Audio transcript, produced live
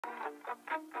You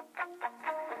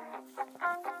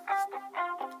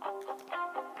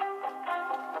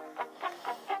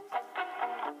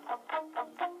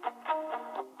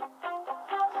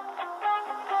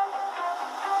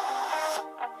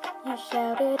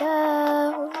shouted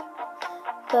out,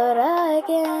 but I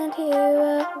can't hear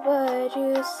a word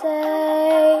you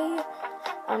say.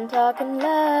 I'm talking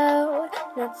loud,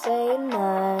 not saying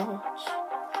much.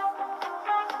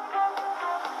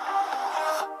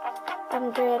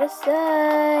 I'm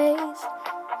criticized,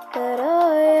 but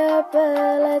all your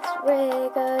bullets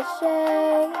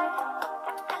ricochet.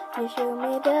 You shoot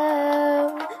me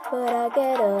down, but I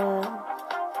get up.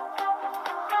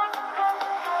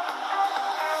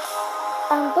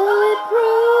 I'm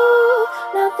bulletproof,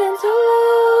 nothing to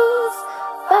lose.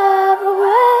 Far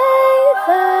away,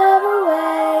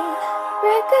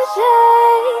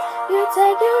 ricochet. You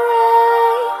take your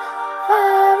aim.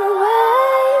 Far away.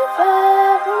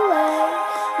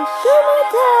 You shoot me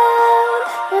down,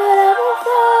 but I won't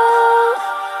fall.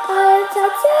 I am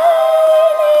titanium.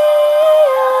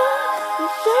 You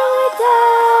shoot me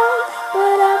down,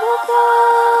 but I won't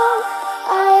fall.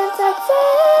 I am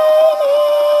titanium.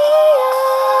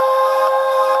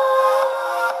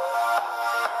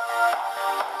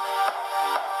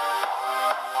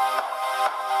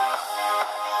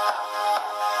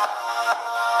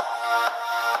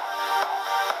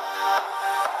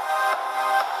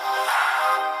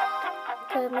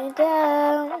 Cut me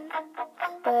down,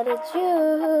 but it's you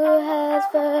who has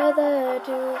further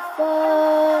to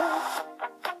fall.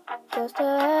 Ghost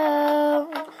town,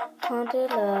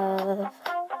 haunted love.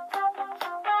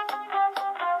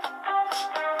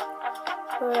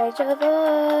 Raise your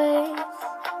voice.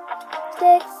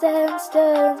 Sticks and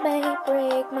stones may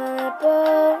break my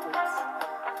bones.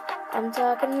 I'm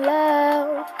talking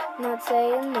loud, not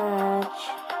saying much.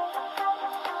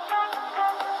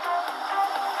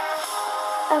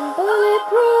 I'm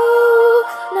bulletproof,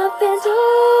 nothing to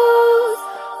lose.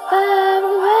 Far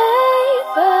away,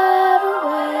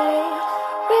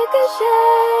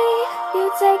 ricochet. You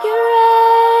take your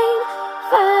aim.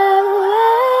 Far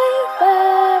away.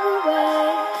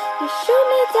 You shoot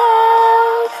me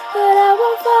down, but I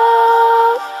won't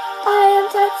fall. I am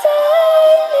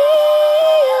titanium.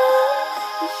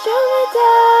 You shoot me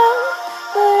down,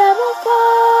 but I won't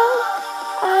fall.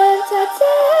 I am titanium.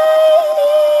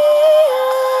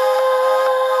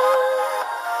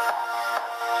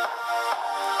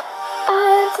 I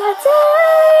am titanium.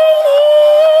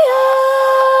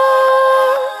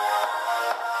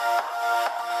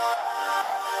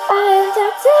 I am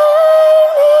titanium.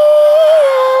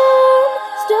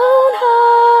 Stone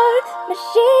heart,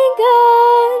 machine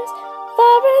guns,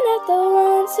 firing at the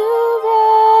ones who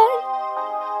run.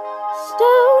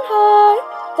 Stone heart,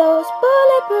 those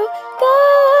bulletproof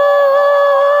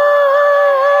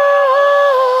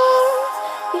guns.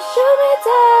 You shoot me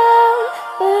down,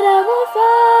 but I won't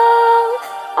fall.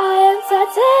 I am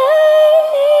titanium.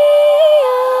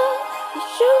 You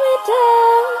shoot me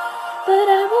down, but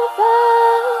I won't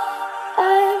fall. I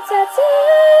am titanium.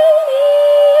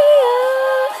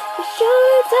 You shoot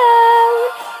me down,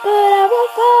 but I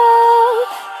won't fall.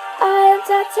 I am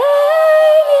titanium.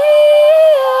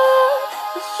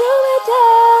 You shoot me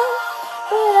down,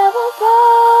 but I won't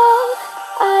fall.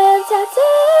 I am titanium.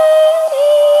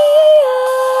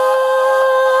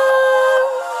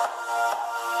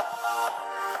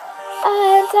 I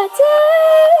am titanium.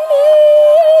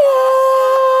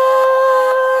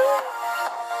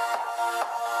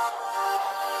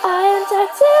 I am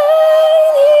titanium.